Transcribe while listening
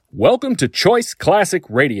Welcome to Choice Classic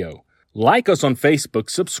Radio. Like us on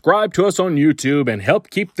Facebook, subscribe to us on YouTube, and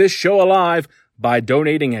help keep this show alive by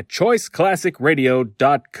donating at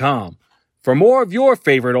choiceclassicradio.com. For more of your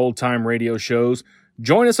favorite old-time radio shows,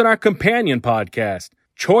 join us on our companion podcast,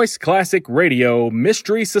 Choice Classic Radio,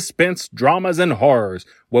 Mystery, Suspense, Dramas, and Horrors,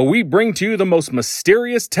 where we bring to you the most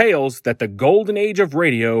mysterious tales that the golden age of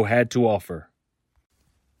radio had to offer.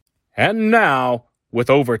 And now, with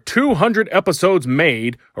over 200 episodes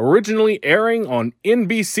made, originally airing on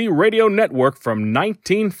NBC Radio Network from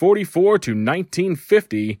 1944 to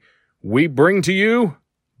 1950, we bring to you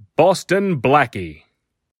Boston Blackie.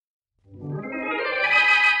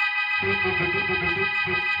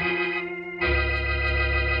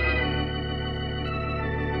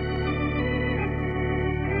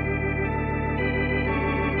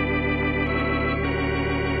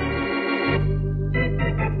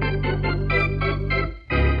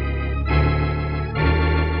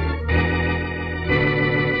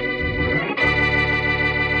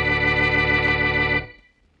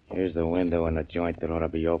 Here's the window in the joint that ought to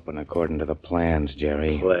be open according to the plans,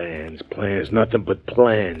 Jerry. Plans, nothing but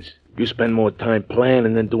plans. You spend more time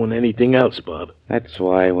planning than doing anything else, Bob. That's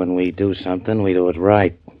why when we do something, we do it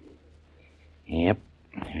right. Yep,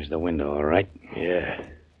 here's the window, all right? Yeah.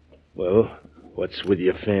 Well, what's with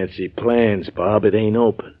your fancy plans, Bob? It ain't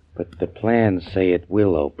open. But the plans say it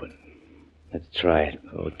will open. Let's try it.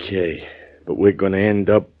 Okay, but we're gonna end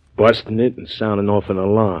up busting it and sounding off an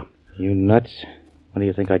alarm. You nuts? What do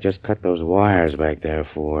you think I just cut those wires back there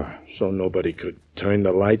for? So nobody could turn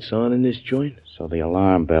the lights on in this joint? So the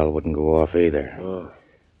alarm bell wouldn't go off either. Oh.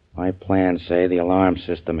 My plans say the alarm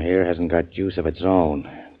system here hasn't got juice of its own.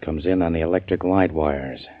 It comes in on the electric light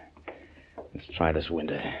wires. Let's try this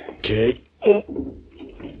window. Okay. Oh.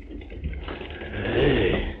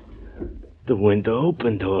 Hey. The window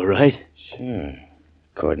opened, all right. Sure.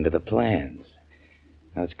 According to the plans.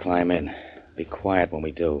 Now let's climb in. Be quiet when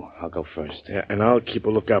we do. I'll go first. Yeah, and I'll keep a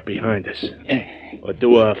lookout behind us. Or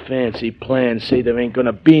do our fancy plans say there ain't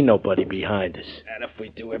gonna be nobody behind us? And if we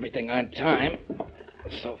do everything on time,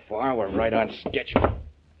 so far we're right on schedule.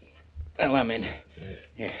 Well, I'm in.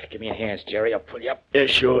 Here, give me your hands, Jerry. I'll pull you up. Yeah,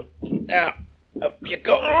 sure. Now, up you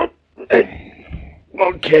go.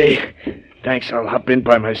 Okay. Thanks, I'll hop in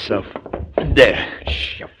by myself. There.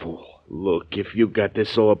 Shh, you fool. Look, if you got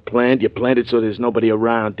this all planned, you planned it so there's nobody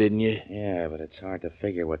around, didn't you? Yeah, but it's hard to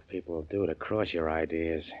figure what people will do to cross your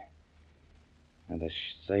ideas. And the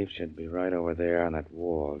safe should be right over there on that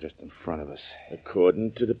wall just in front of us.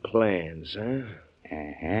 According to the plans, huh?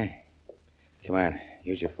 Uh-huh. Come on,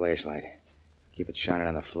 use your flashlight. Keep it shining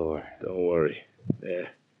on the floor. Don't worry. There.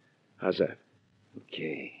 How's that?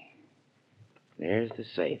 Okay. There's the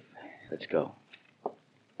safe. Let's go.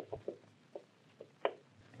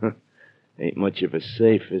 Ain't much of a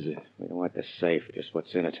safe, is it? We don't want the safe, just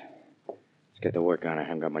what's in it. Let's get to work on it. I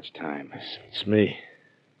haven't got much time. It's me.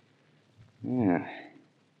 Yeah.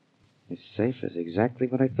 This safe is exactly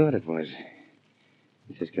what I thought it was.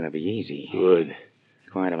 This is going to be easy. Good.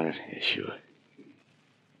 Quiet a minute. Yeah, sure.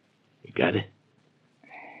 You got it?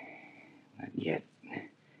 Not yet.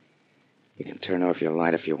 You can turn off your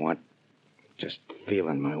light if you want. Just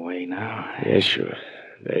feeling my way now. Yeah, sure.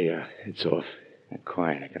 There you are. It's off. Now,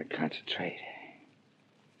 quiet. I got to concentrate.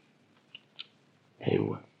 Hey,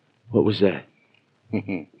 what was that?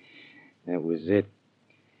 That was it.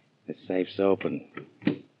 The safe's open.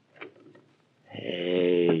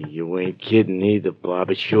 Hey, you ain't kidding either, Bob.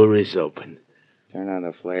 It sure is open. Turn on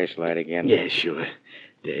the flashlight again. Yeah, sure.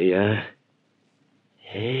 There you are.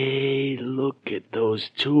 Hey, look at those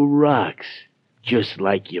two rocks. Just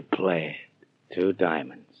like you planned. 2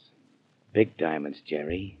 diamonds. Big diamonds,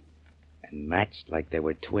 Jerry. And matched like they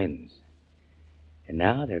were twins. And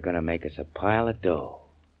now they're going to make us a pile of dough.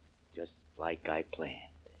 Just like I planned.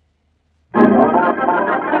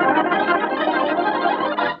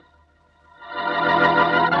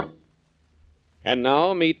 And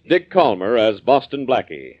now meet Dick Calmer as Boston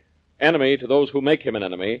Blackie. Enemy to those who make him an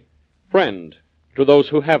enemy. Friend to those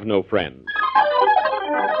who have no friend.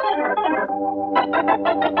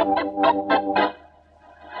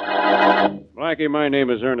 Blackie, my name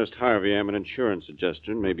is Ernest Harvey. I'm an insurance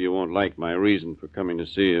adjuster. Maybe you won't like my reason for coming to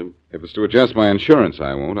see you. If it's to adjust my insurance,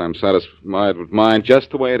 I won't. I'm satisfied with mine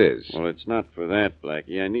just the way it is. Well, it's not for that,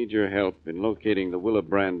 Blackie. I need your help in locating the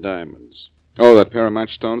Willebrand diamonds. Oh, that pair of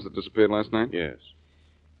match stones that disappeared last night? Yes.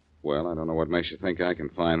 Well, I don't know what makes you think I can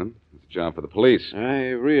find them. It's a job for the police.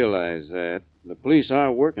 I realize that. The police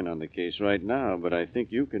are working on the case right now, but I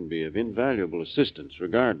think you can be of invaluable assistance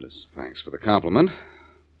regardless. Thanks for the compliment.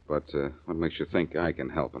 but what makes you think I can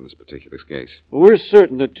help in this particular case? Well, we're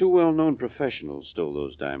certain that two well-known professionals stole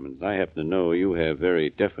those diamonds. I happen to know you have very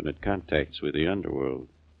definite contacts with the underworld.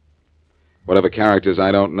 Whatever characters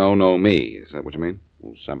I don't know me. Is that what you mean?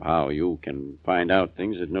 Well, somehow you can find out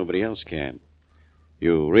things that nobody else can.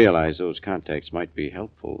 You realize those contacts might be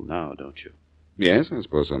helpful now, don't you? Yes, I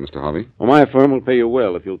suppose so, Mr. Harvey. Well, my firm will pay you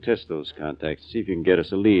well if you'll test those contacts, see if you can get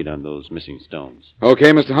us a lead on those missing stones.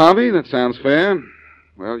 Okay, Mr. Harvey, that sounds fair.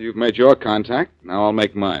 Well, you've made your contact. Now I'll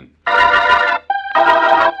make mine.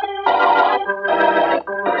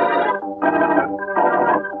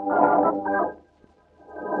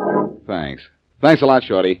 Thanks. Thanks a lot,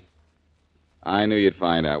 Shorty. I knew you'd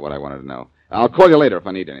find out what I wanted to know. I'll call you later if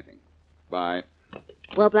I need anything. Bye.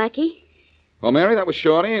 Well, Blackie, Well, Mary, that was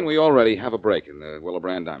Shorty, and we already have a break in the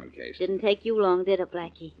Willebrand Diamond case. didn't take you long, did it,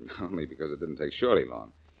 Blackie? Only because it didn't take Shorty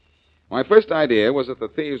long. My first idea was that the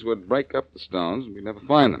thieves would break up the stones and we'd never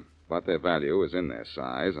find them. But their value is in their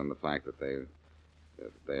size and the fact that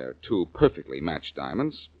they're two perfectly matched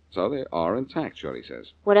diamonds. So they are intact, Shorty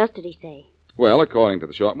says. What else did he say? Well, according to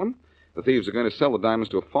the short one, the thieves are going to sell the diamonds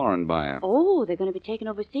to a foreign buyer. Oh, they're going to be taken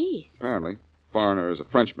overseas. Apparently. Foreigner is a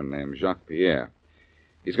Frenchman named Jacques Pierre.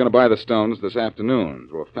 He's going to buy the stones this afternoon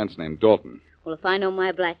through a fence named Dalton. Well, if I know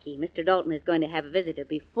my Blackie, Mr. Dalton is going to have a visitor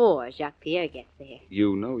before Jacques Pierre gets there.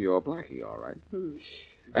 You know your Blackie, all right.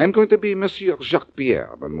 I'm going to be Monsieur Jacques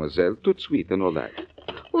Pierre, mademoiselle, tout de suite and all that.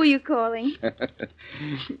 Who are you calling?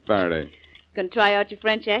 Faraday. Going to try out your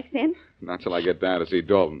French accent? Not till I get down to see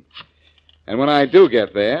Dalton. And when I do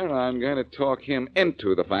get there, I'm going to talk him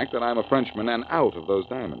into the fact that I'm a Frenchman and out of those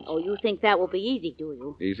diamonds. Oh, you think that will be easy, do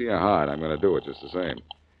you? Easy or hard, I'm going to do it just the same.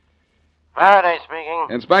 Faraday speaking.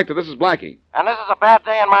 Inspector, this is Blackie. And this is a bad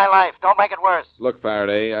day in my life. Don't make it worse. Look,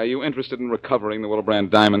 Faraday, are you interested in recovering the Willebrand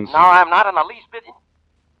diamonds? No, I'm not in the least bit.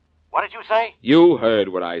 What did you say? You heard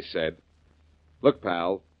what I said. Look,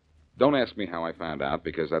 pal, don't ask me how I found out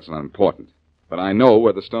because that's not important. But I know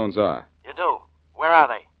where the stones are. You do. Where are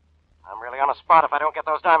they? I'm really on a spot if I don't get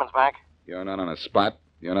those diamonds back. You're not on a spot.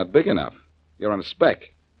 You're not big enough. You're on a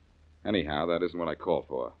speck. Anyhow, that isn't what I called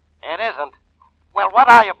for. It isn't. Well, what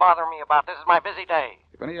are you bothering me about? This is my busy day.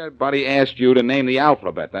 If anybody asked you to name the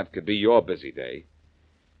alphabet, that could be your busy day.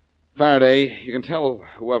 Faraday, you can tell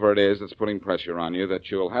whoever it is that's putting pressure on you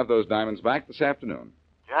that you'll have those diamonds back this afternoon.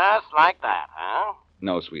 Just like that, huh?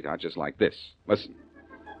 No, sweetheart, just like this. Listen.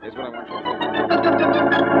 Here's what I want you to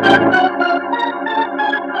do.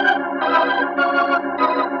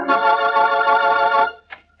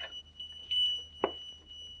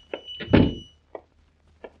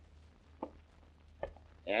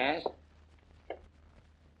 Yes?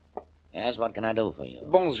 Yes, what can I do for you?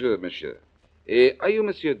 Bonjour, monsieur. Are you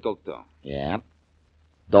Monsieur Dalton? Yeah.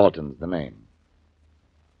 Dalton's the name.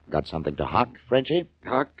 Got something to hock, Frenchie?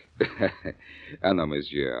 Huck? No,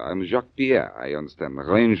 monsieur. I'm Jacques Pierre. I understand.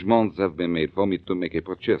 Arrangements have been made for me to make a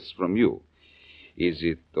purchase from you. Is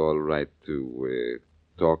it all right to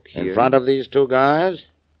talk here? In front of these two guys?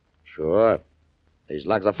 Sure. These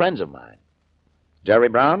lugs are friends of mine. Jerry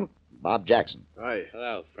Brown, Bob Jackson. Hi.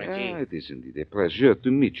 Hello, It is indeed a pleasure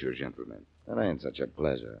to meet you, gentlemen. That ain't such a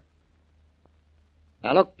pleasure.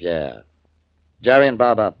 Now, look, Pierre. Jerry and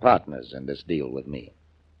Bob are partners in this deal with me.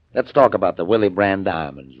 Let's talk about the Willebrand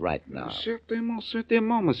diamonds right now. Certainement,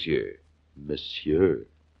 certainement, monsieur. Monsieur.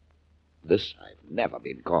 This I've never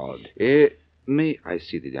been called. May I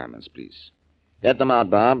see the diamonds, please? Get them out,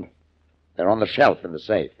 Bob. They're on the shelf in the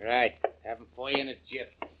safe. Right. Have them for you in a jiff.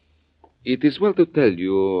 It is well to tell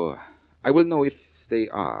you, I will know if they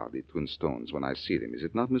are the twin stones when I see them. Is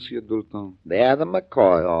it not, Monsieur Dalton? They're the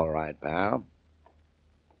McCoy, all right, pal.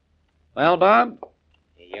 Well, Bob?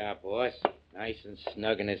 Here you are, boss. Nice and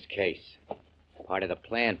snug in his case. Part of the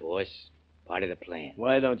plan, boss. Part of the plan.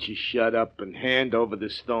 Why don't you shut up and hand over the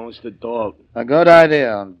stones to Dalton? A good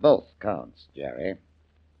idea on both counts, Jerry.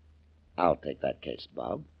 I'll take that case,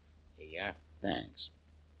 Bob. Here you are. Thanks.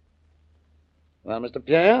 Well, Mr.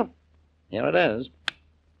 Pierre, here it is.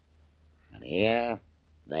 And here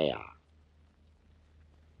they are.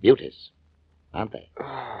 Beauties, aren't they?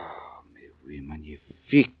 Ah, mais oui,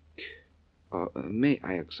 magnifique. May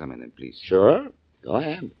I examine them, please? Sure. Go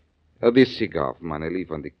ahead. This cigar of mine I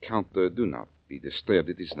leave on the counter. Do not be disturbed.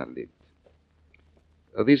 It is not lit.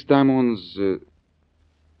 These diamonds...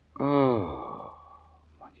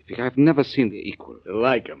 magnifique. I've never seen the equal. You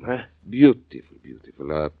like them, huh? Beautiful,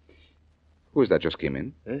 beautiful. Who is that just came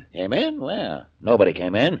in? Huh? Came in? Where? Nobody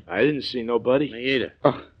came in. I didn't see nobody. Me either.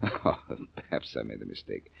 Oh, perhaps I made a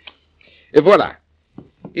mistake. Et voilà.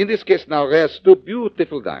 In this case now rest two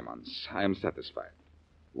beautiful diamonds. I am satisfied.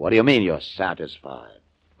 What do you mean you're satisfied?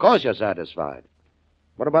 Of course you're satisfied.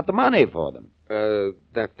 What about the money for them?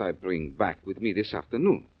 That I bring back with me this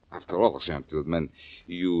afternoon. After all, gentlemen,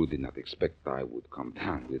 you did not expect I would come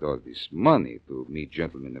down with all this money to meet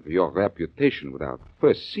gentlemen of your reputation without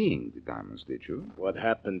first seeing the diamonds, did you? What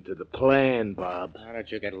happened to the plan, Bob? How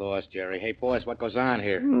did you get lost, Jerry? Hey, boys, what goes on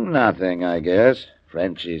here? Nothing, I guess.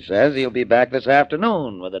 Frenchie says he'll be back this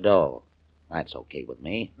afternoon with the dough. That's okay with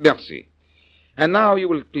me. Merci. And now you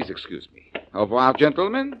will please excuse me. Au revoir,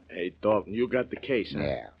 gentlemen. Hey, Dalton, you got the case, huh?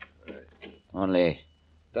 Yeah. Only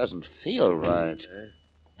doesn't feel right.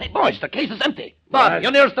 Hey, boys, the case is empty. Bob,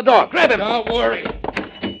 you're nearest the door. Grab him. Don't worry.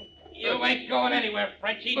 You ain't going anywhere,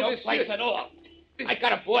 Frenchie. No place at all. I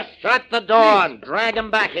got a boss. Shut the door and drag him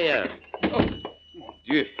back here.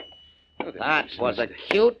 Dieu. That was a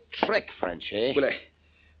cute trick, Frenchie.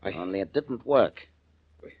 Well, Only it didn't work.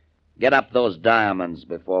 Get up those diamonds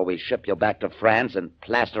before we ship you back to France in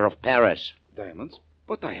plaster of Paris. Diamonds?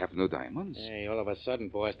 But I have no diamonds. Hey, all of a sudden,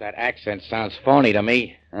 boss, that accent sounds phony to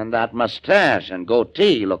me. And that mustache and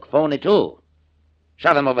goatee look phony, too.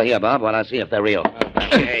 Shove them over here, Bob, while I see if they're real.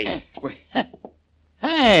 Okay.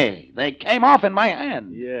 Hey, they came off in my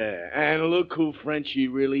hand. Yeah, and look who Frenchie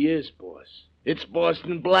really is, boss. It's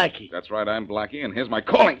Boston Blackie. That's right, I'm Blackie, and here's my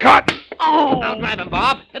calling card. Oh! I'll grab him,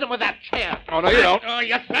 Bob. Hit him with that chair. Oh, no, you don't. Oh,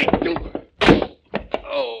 yes, I do.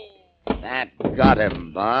 Oh. That got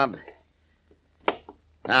him, Bob.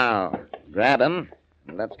 Now, grab him,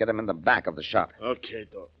 and let's get him in the back of the shop. Okay,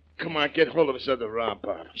 Dalton. Come on, get hold of us other round,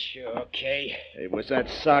 Bob. Sure, okay. Hey, was that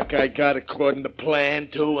sock I got according to plan,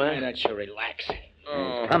 too, huh? Why don't you relax?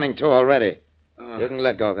 He's coming to already. You can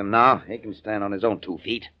let go of him now. He can stand on his own 2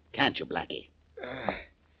 feet. Can't you, Blackie?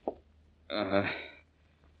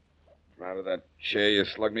 Proud of that chair you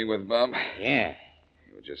slugged me with, Bob? Yeah.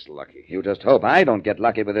 You were just lucky. You just hope I don't get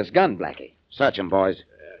lucky with this gun, Blackie. Search him, boys.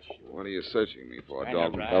 What are you searching me for, I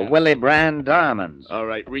Dalton? know, The Willie Brand diamonds. All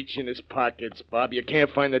right, reach in his pockets, Bob. You can't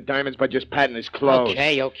find the diamonds by just patting his clothes.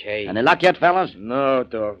 Okay. Any luck yet, fellas? No,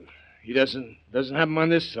 Dalton. He doesn't have them on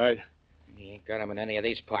this side. He ain't got them in any of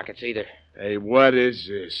these pockets either. Hey, what is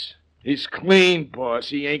this? He's clean, boss.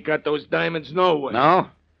 He ain't got those diamonds nowhere. No?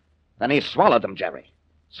 Then he swallowed them, Jerry.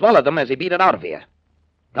 Swallowed them as he beat it out of here.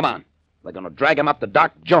 Come on. We're going to drag him up to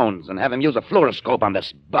Doc Jones and have him use a fluoroscope on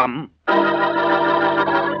this bum.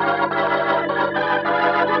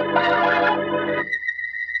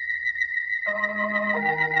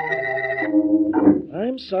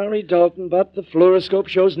 I'm sorry, Dalton, but the fluoroscope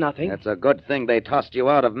shows nothing. It's a good thing they tossed you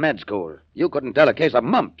out of med school. You couldn't tell a case of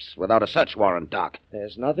mumps without a search warrant, Doc.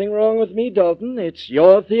 There's nothing wrong with me, Dalton. It's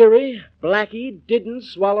your theory. Blackie didn't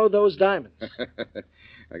swallow those diamonds.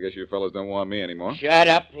 I guess you fellas don't want me anymore. Shut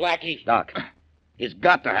up, Blackie. Doc, he's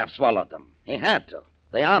got to have swallowed them. He had to.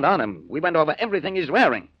 They aren't on him. We went over everything he's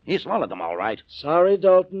wearing. He swallowed them all right. Sorry,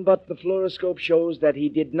 Dalton, but the fluoroscope shows that he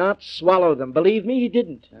did not swallow them. Believe me, he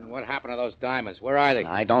didn't. And what happened to those diamonds? Where are they?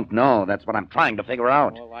 I don't know. That's what I'm trying to figure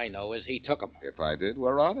out. All I know is he took them. If I did,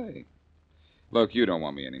 where are they? Look, you don't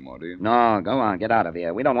want me anymore, do you? No, go on. Get out of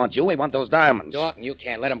here. We don't want you. We want those diamonds. Dalton, you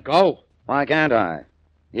can't let him go. Why can't I?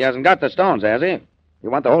 He hasn't got the stones, has he? You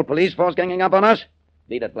want the whole police force ganging up on us?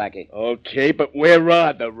 Beat it, Blackie. Okay, but where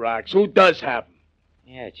are the rocks? Who does have them?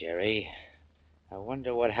 Yeah, Jerry. I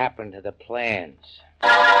wonder what happened to the plans.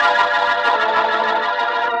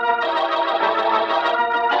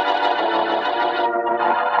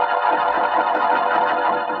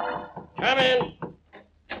 Come in.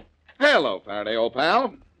 Hello, Faraday, old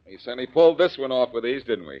pal. We certainly pulled this one off with ease,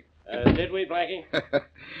 didn't we? Did we, Blackie?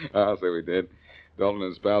 I'll say we did. Dalton and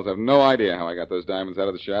his pals have no idea how I got those diamonds out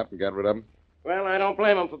of the shop and got rid of them. Well, I don't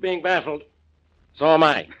blame them for being baffled. So am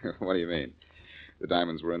I. What do you mean? The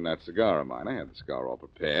diamonds were in that cigar of mine. I had the cigar all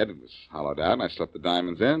prepared. It was hollowed out, and I slipped the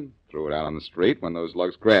diamonds in, threw it out on the street when those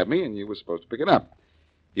lugs grabbed me, and you were supposed to pick it up.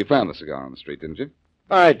 You found the cigar on the street, didn't you?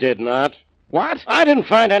 I did not. What? I didn't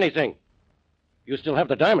find anything. You still have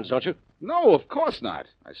the diamonds, don't you? No, of course not.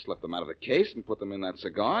 I slipped them out of the case and put them in that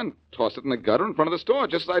cigar and tossed it in the gutter in front of the store,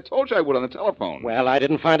 just as I told you I would on the telephone. Well, I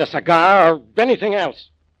didn't find a cigar or anything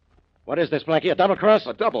else. What is this, Blackie, a double cross?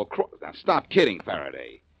 A double cross? Now, stop kidding,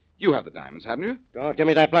 Faraday. You have the diamonds, haven't you? Don't give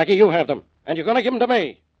me that, Blackie. You have them. And you're going to give them to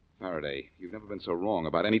me. Faraday, you've never been so wrong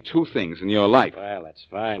about any 2 things in your life. Well, that's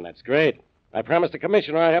fine. That's great. I promised the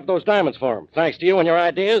commissioner I'd have those diamonds for him. Thanks to you and your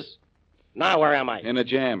ideas. Now, where am I? In a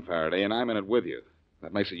jam, Faraday, and I'm in it with you.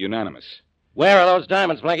 That makes it unanimous. Where are those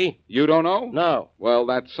diamonds, Blackie? You don't know? No. Well,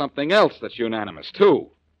 that's something else that's unanimous,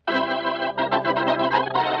 too.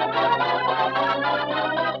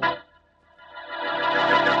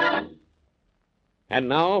 And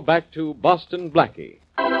now, back to Boston Blackie.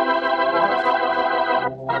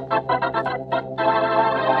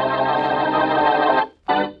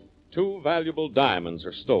 valuable diamonds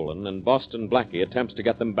are stolen, and Boston Blackie attempts to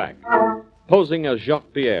get them back. Posing as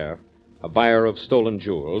Jacques Pierre, a buyer of stolen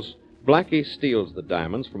jewels, Blackie steals the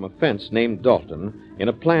diamonds from a fence named Dalton in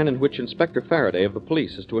a plan in which Inspector Faraday of the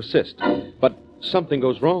police is to assist. But something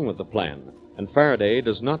goes wrong with the plan, and Faraday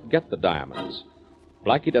does not get the diamonds.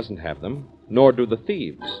 Blackie doesn't have them, nor do the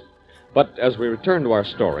thieves. But as we return to our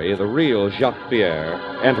story, the real Jacques Pierre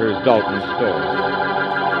enters Dalton's store.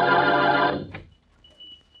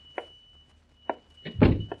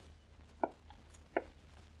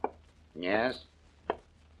 Yes?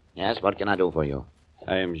 Yes, what can I do for you?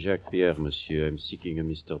 I am Jacques Pierre, monsieur. I'm seeking a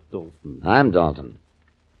Mr. Dalton. I'm Dalton.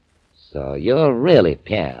 So you're really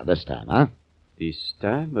Pierre this time, huh? This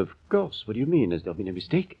time? Of course. What do you mean? Has there been a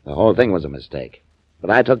mistake? The whole thing was a mistake.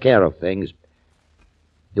 But I took care of things.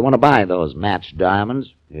 You want to buy those matched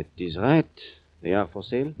diamonds? That is right. They are for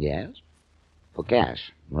sale? Yes. For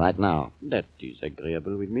cash, right now. That is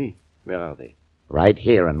agreeable with me. Where are they? Right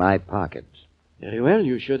here in my pocket. Very well.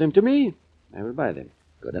 You show them to me. I will buy them.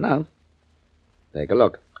 Good enough. Take a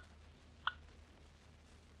look.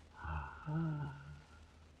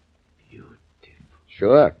 Beautiful.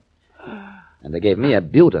 Sure. And they gave me a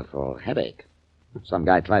beautiful headache. Some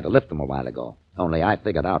guy tried to lift them a while ago. Only I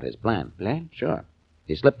figured out his plan. Plan? Sure.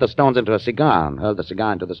 He slipped the stones into a cigar and hurled the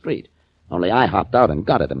cigar into the street. Only I hopped out and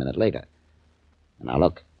got it a minute later. Now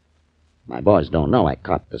look. My boys don't know I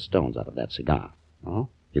caught the stones out of that cigar. Oh?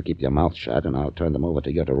 You keep your mouth shut and I'll turn them over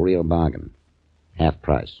to you at a real bargain. Half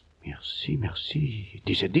price. Merci, merci. It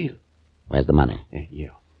is a deal. Where's the money?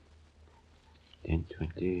 Here. 10,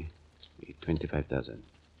 20, 25,000.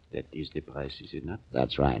 That is the price, is it not?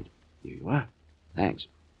 That's right. Here you are. Thanks.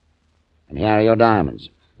 And here are your diamonds.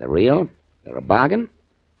 They're real, they're a bargain,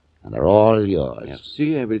 and they're all yours.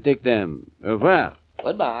 Merci, I will take them. Au revoir.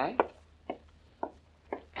 Goodbye.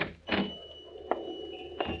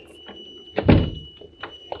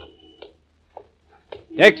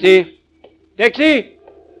 Taxi! Taxi!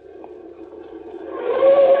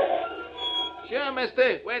 Sure,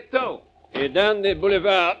 mister. Where to? Down the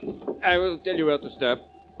boulevard. I will tell you where to stop.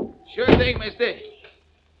 Sure thing, mister.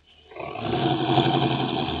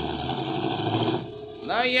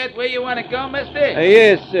 Know yet where you want to go, mister?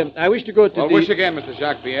 Yes, I wish to go to Well, the... wish again, Mr.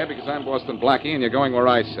 Jacques Pierre, because I'm Boston Blackie, and you're going where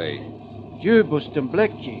I say. You, Boston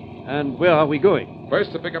Blackie. And where are we going?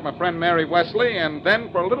 First to pick up my friend Mary Wesley, and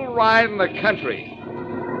then for a little ride in the country.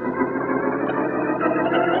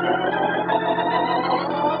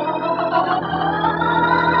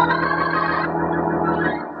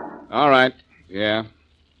 All right. Yeah.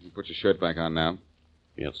 You put your shirt back on now.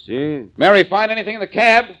 Merci. Mary, find anything in the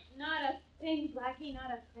cab? Not a thing, Blackie, not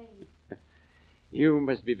a thing. You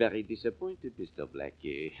must be very disappointed, Mr.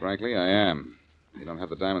 Blackie. Frankly, I am. You don't have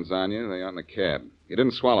the diamonds on you. They are in the cab. You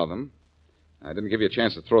didn't swallow them. I didn't give you a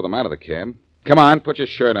chance to throw them out of the cab. Come on, put your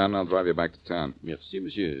shirt on, and I'll drive you back to town. Merci,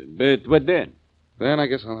 monsieur. But what then? Then I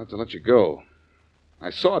guess I'll have to let you go.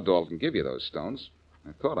 I saw Dalton give you those stones.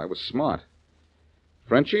 I thought I was smart.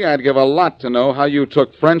 Frenchie, I'd give a lot to know how you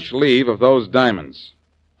took French leave of those diamonds.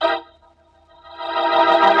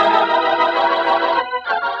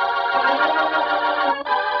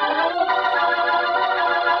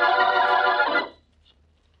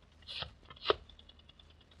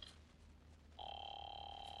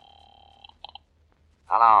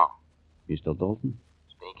 Hello. Mr. Dalton?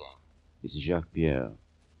 Speaking. This is Jacques Pierre.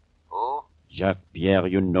 Who? Jacques Pierre,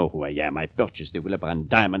 you know who I am. I purchased the Willebrand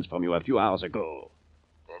diamonds from you a few hours ago.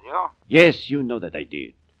 Did you? Yes, you know that I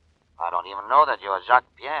did. I don't even know that you're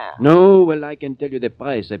Jacques Pierre. No, well, I can tell you the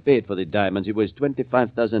price I paid for the diamonds. It was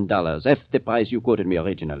 $25,000, half the price you quoted me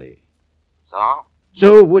originally. So?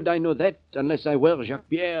 So would I know that unless I were Jacques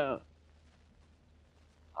Pierre?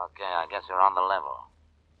 Okay, I guess you're on the level.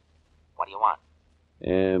 What do you want?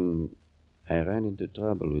 I ran into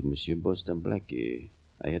trouble with Monsieur Boston Blackie.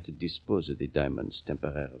 I had to dispose of the diamonds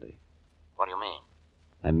temporarily. What do you mean?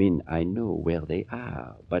 I mean, I know where they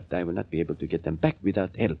are, but I will not be able to get them back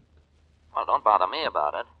without help. Well, don't bother me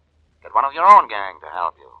about it. Get one of your own gang to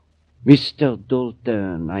help you. Mr.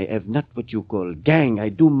 Dalton, I have not what you call gang. I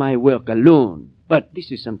do my work alone. But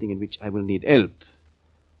this is something in which I will need help.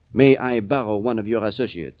 May I borrow one of your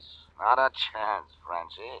associates? Not a chance,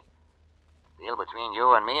 Frenchie. The deal between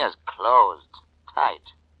you and me is closed.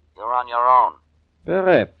 Tight. You're on your own.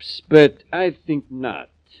 Perhaps, but I think not.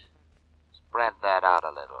 Spread that out a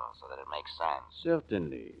little so that it makes sense.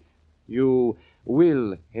 Certainly. You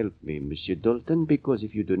will help me, Monsieur Dalton, because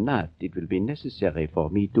if you do not, it will be necessary for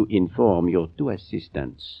me to inform your two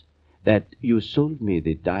assistants that you sold me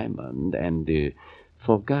the diamond and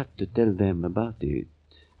forgot to tell them about it.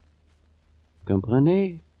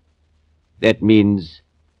 Comprenez? That means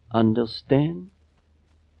Understand?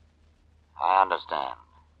 I understand.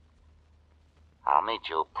 I'll meet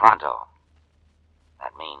you pronto.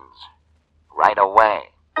 That means right away.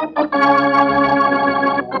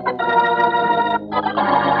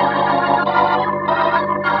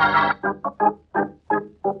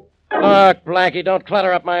 Look, Blackie, don't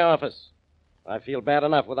clutter up my office. I feel bad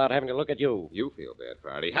enough without having to look at you. You feel bad,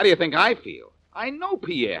 Faraday. How do you think I feel? I know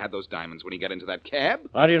Pierre had those diamonds when he got into that cab.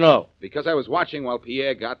 How do you know? Because I was watching while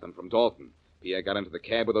Pierre got them from Dalton. Pierre got into the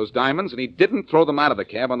cab with those diamonds, and he didn't throw them out of the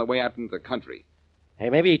cab on the way out into the country. Hey,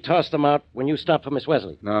 maybe he tossed them out when you stopped for Miss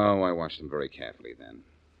Wesley. No, I watched him very carefully then.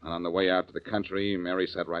 And on the way out to the country, Mary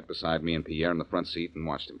sat right beside me and Pierre in the front seat and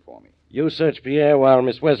watched him for me. You searched Pierre while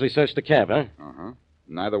Miss Wesley searched the cab, huh? Uh-huh.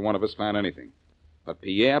 Neither one of us found anything. But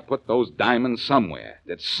Pierre put those diamonds somewhere.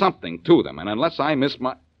 Did something to them, and unless I miss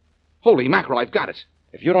my... Holy mackerel, I've got it.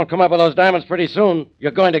 If you don't come up with those diamonds pretty soon,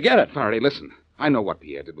 you're going to get it. Faraday, listen. I know what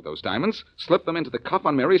Pierre did with those diamonds. Slipped them into the cuff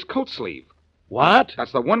on Mary's coat sleeve. What?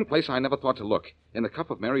 That's the one place I never thought to look. In the cuff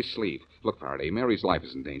of Mary's sleeve. Look, Faraday, Mary's life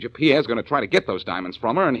is in danger. Pierre's going to try to get those diamonds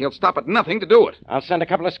from her, and he'll stop at nothing to do it. I'll send a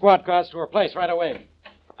couple of squad cars to her place right away.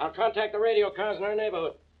 I'll contact the radio cars in her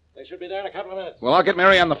neighborhood. They should be there in a couple of minutes. Well, I'll get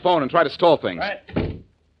Mary on the phone and try to stall things. Right.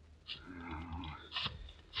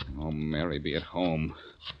 Oh, Mary, be at home.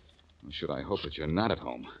 Or should I hope that you're not at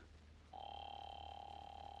home?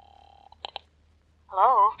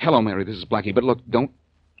 Hello? Hello, Mary. This is Blackie. But look, don't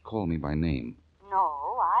call me by name. No,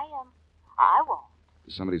 I won't.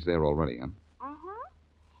 Somebody's there already, huh?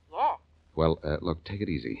 Mm-hmm. Yes. Well, look, take it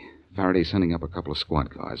easy. Faraday's sending up a couple of squad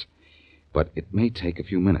cars. But it may take a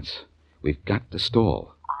few minutes. We've got to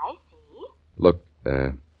stall. I see. Look,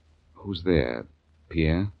 who's there?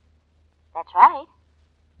 Pierre? That's right.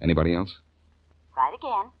 Anybody else? Right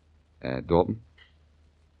again. Dalton?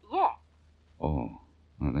 Yes. Oh,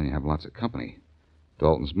 well, then you have lots of company.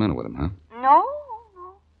 Dalton's men are with him, huh? No.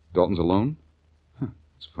 Dalton's alone? Huh,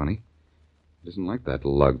 it's funny. He doesn't like that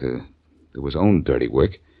lug to do his own dirty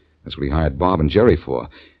work. That's what he hired Bob and Jerry for.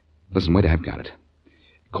 Listen, wait, I've got it.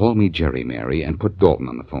 Call me Jerry, Mary, and put Dalton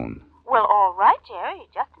on the phone. Well, all right, Jerry.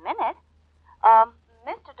 Just a minute.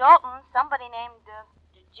 Mr. Dalton, somebody named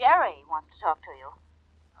Jerry wants to talk to you.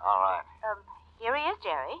 All right. Here he is,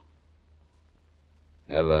 Jerry.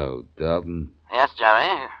 Hello, Dalton. Yes,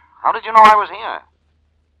 Jerry. How did you know I was here?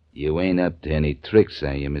 You ain't up to any tricks,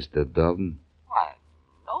 are you, Mr. Dalton? Why,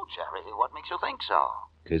 no, Jerry. What makes you think so?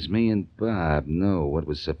 'Cause me and Bob know what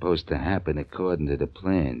was supposed to happen according to the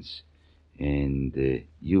plans. And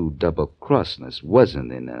you double-crossing us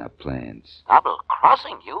wasn't in our plans.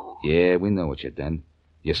 Double-crossing you? Yeah, we know what you done.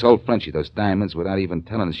 You sold Frenchie those diamonds without even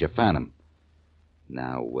telling us you found them.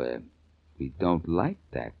 Now, we don't like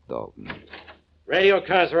that, Dalton. Radio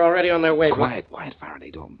cars are already on their way. Quiet,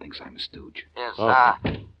 Faraday. Dalton thinks I'm a stooge. Is,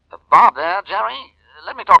 Bob there, Jerry?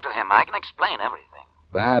 Let me talk to him. I can explain everything.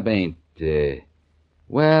 Bob ain't,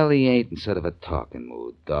 well, he ain't in sort of a talking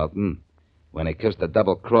mood, Dalton. When it comes to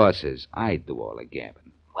double crosses, I do all the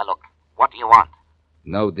gabbing. Well, look, what do you want?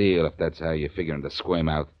 No deal if that's how you're figuring to squirm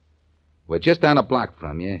out. We're just down a block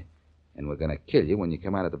from you, and we're going to kill you when you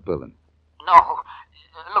come out of the building. No.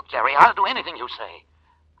 Look, Jerry, I'll do anything you say.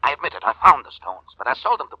 I admit it, I found the stones, but I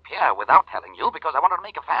sold them to Pierre without telling you because I wanted to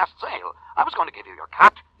make a fast sale. I was going to give you your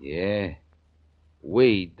cut. Yeah?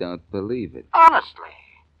 We don't believe it. Honestly.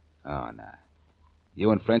 Oh, no. You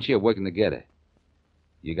and Frenchie are working together.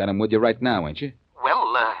 You got him with you right now, ain't you?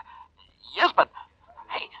 Well, yes, but...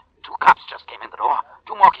 Hey, 2 cops just came in the door.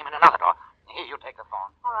 2 more came in another door. Here, you take the phone.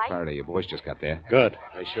 All right. Faraday, your boys just got there. Good.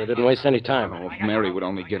 I sure didn't waste any time. Oh, if Mary would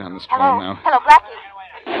only get on this Hello. phone now. Hello,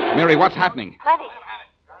 Blackie. Mary, what's happening? Plenty.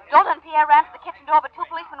 Dalton and Pierre ran to the kitchen door, but 2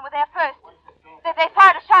 policemen were there first. They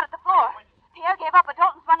fired a shot at the floor. Pierre gave up, but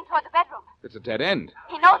Dalton's running toward the bedroom. It's a dead end.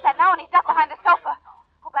 He knows that now, and he's ducked behind the sofa.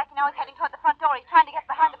 Oh, Blackie, now he's heading toward the front door. He's trying to get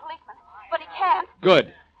behind the policeman, but he can't.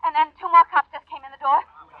 Good. And then 2 more cops just came in the door.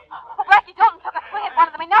 Oh, Blackie, Dalton took a swing at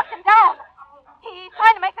one of them. He knocked him down. He's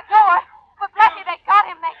trying to make the door. But, Blackie, they got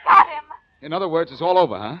him. They got him. In other words, it's all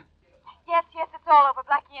over, huh? Yes, it's all over,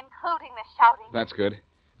 Blackie, including the shouting. That's good.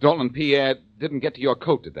 Dalton and Pierre didn't get to your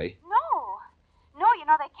coat, did they? No, you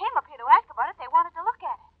know, they came up here to ask about it. They wanted to look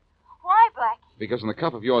at it. Why, Blackie? Because in the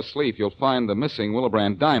cuff of your sleeve, you'll find the missing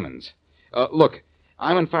Willebrand diamonds. Look,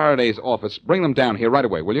 I'm in Faraday's office. Bring them down here right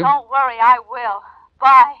away, will you? Don't worry, I will.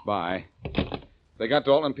 Bye. Bye. They got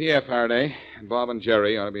Dalton and Pierre, Faraday. And Bob and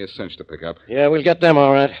Jerry ought to be a cinch to pick up. Yeah, we'll get them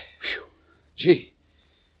all right. Whew. Gee,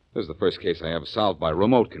 this is the first case I have solved by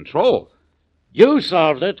remote control. You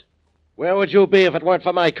solved it. Where would you be if it weren't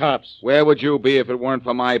for my cops? Where would you be if it weren't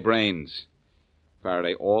for my brains?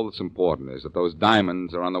 Faraday, all that's important is that those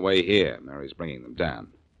diamonds are on the way here. Mary's bringing them down.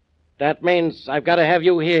 that means I've got to have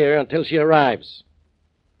you here until she arrives.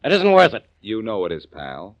 It isn't worth it. You know it is,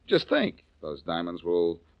 pal. Just think. Those diamonds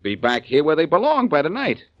will be back here where they belong by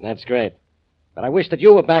tonight. That's great. But I wish that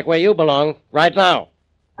you were back where you belong right now.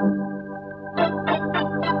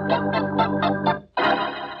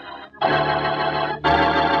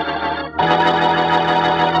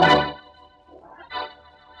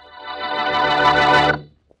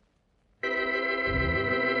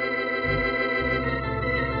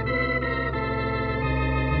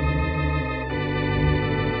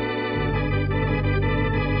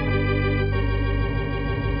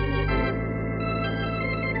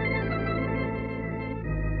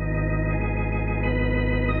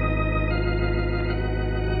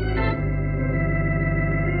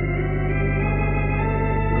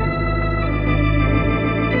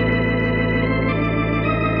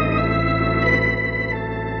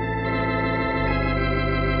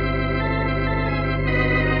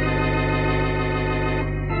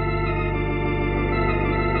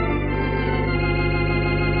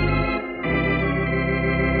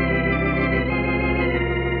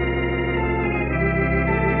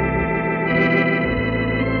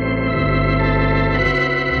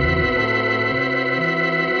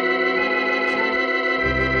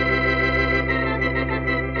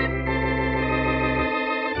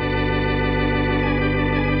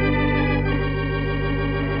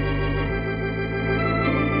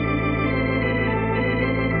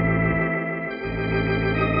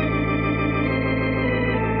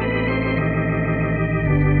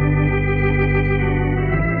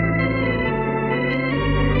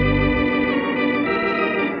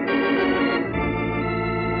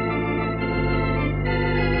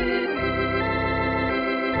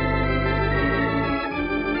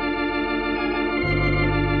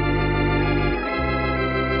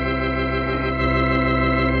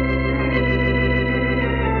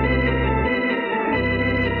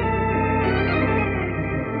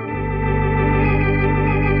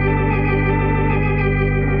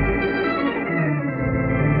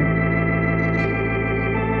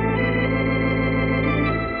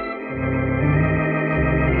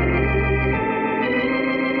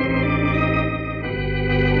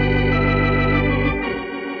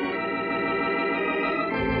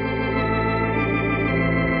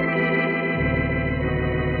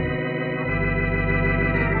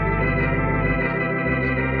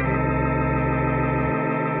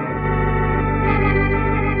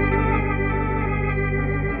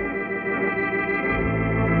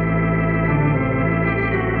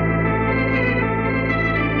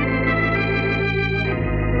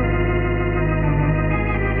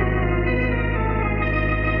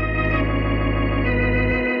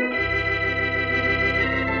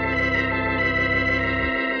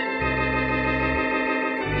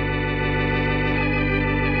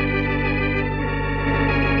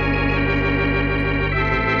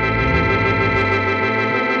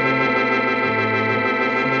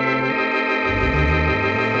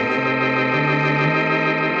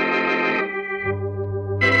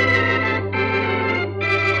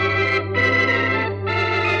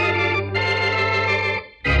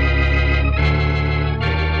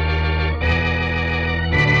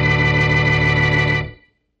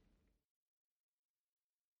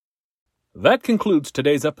 That concludes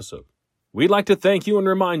today's episode. We'd like to thank you and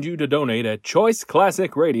remind you to donate at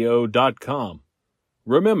choiceclassicradio.com.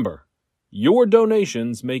 Remember, your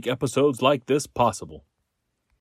donations make episodes like this possible.